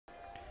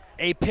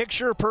A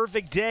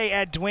picture-perfect day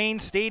at Duane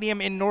Stadium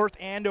in North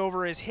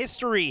Andover as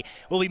history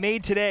will be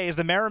made today as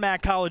the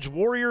Merrimack College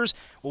Warriors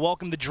will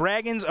welcome the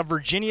Dragons of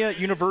Virginia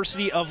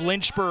University of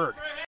Lynchburg.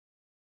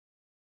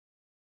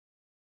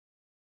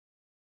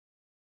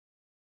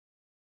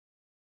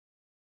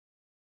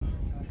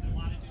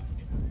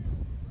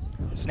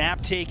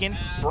 Snap taken,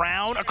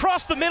 Brown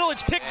across the middle,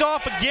 it's picked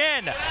off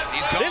again.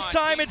 This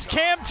time it's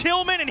Cam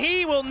Tillman, and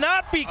he will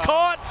not be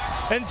caught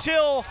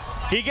until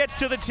he gets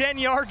to the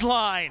 10-yard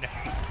line.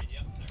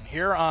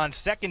 Here on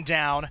second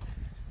down,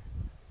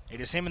 it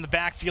is him in the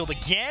backfield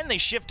again. They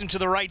shift him to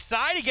the right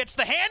side. He gets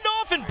the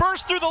handoff and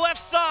bursts through the left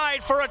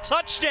side for a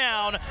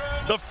touchdown.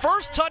 The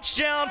first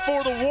touchdown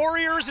for the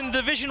Warriors in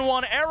Division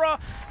I era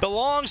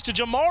belongs to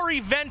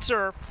Jamari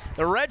Venter,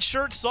 the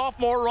redshirt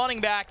sophomore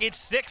running back. It's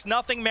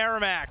 6-0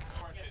 Merrimack.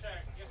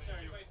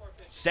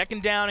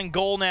 Second down and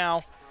goal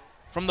now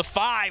from the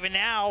 5, and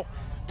now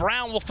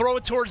Brown will throw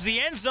it towards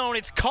the end zone.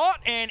 It's caught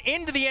and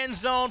into the end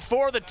zone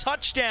for the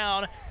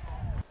touchdown.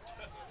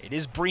 It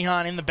is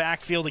Brehan in the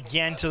backfield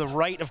again to the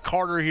right of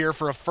Carter here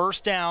for a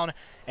first down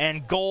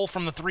and goal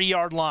from the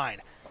 3-yard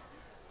line.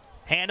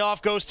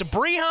 Handoff goes to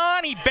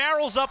Brehan. He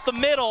barrels up the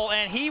middle,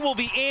 and he will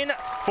be in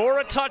for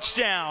a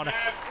touchdown.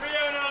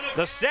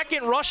 The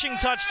second rushing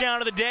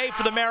touchdown of the day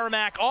for the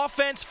Merrimack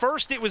offense.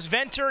 First it was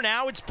Venter,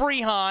 now it's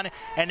Brehan,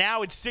 and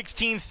now it's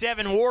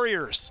 16-7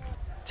 Warriors.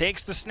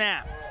 Takes the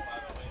snap.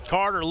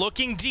 Carter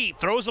looking deep,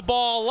 throws the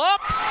ball up,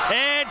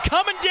 and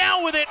coming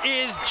down with it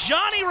is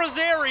Johnny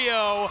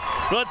Rosario.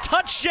 The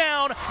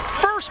touchdown,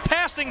 first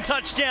passing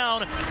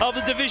touchdown of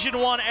the Division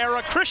I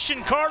era.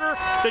 Christian Carter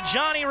to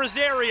Johnny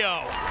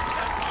Rosario.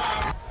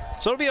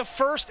 So it'll be a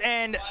first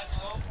and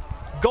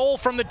goal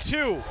from the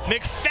 2.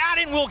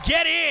 McFadden will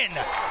get in.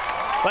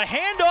 The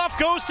handoff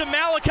goes to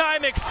Malachi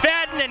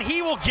McFadden, and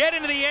he will get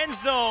into the end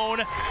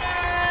zone.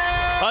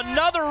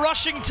 Another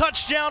rushing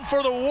touchdown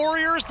for the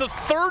Warriors, the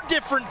third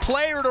different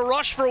player to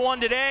rush for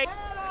one today.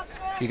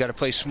 You got to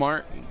play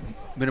smart,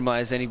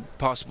 minimize any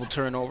possible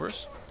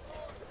turnovers.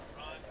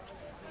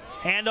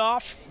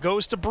 Handoff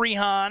goes to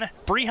Brehan.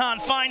 Brehan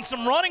finds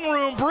some running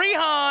room.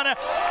 Brehan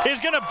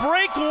is going to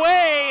break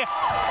away,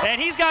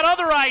 and he's got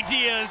other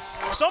ideas.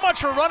 So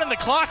much for running the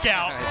clock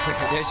out.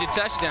 There's your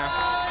touchdown.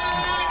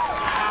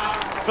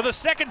 For the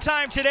second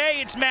time today,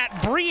 it's Matt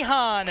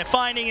Brehan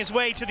finding his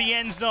way to the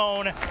end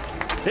zone.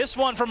 This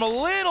one from a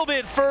little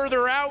bit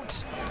further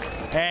out,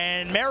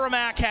 and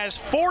Merrimack has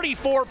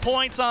 44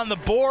 points on the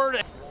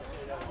board.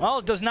 Well,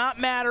 it does not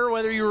matter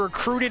whether you were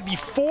recruited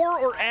before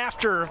or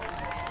after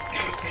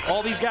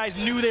all these guys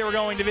knew they were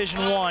going Division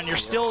I. You're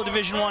still a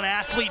Division I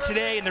athlete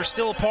today, and they're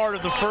still a part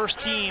of the first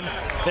team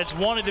that's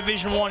won a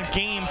Division I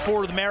game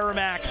for the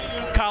Merrimack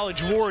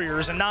College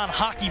Warriors, a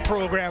non-hockey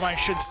program, I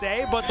should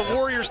say. But the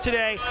Warriors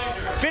today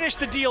finished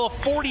the deal a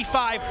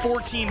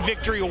 45-14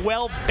 victory, a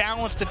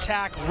well-balanced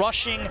attack,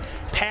 rushing,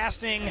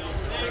 passing,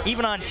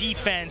 even on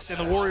defense, and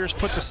the Warriors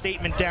put the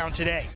statement down today.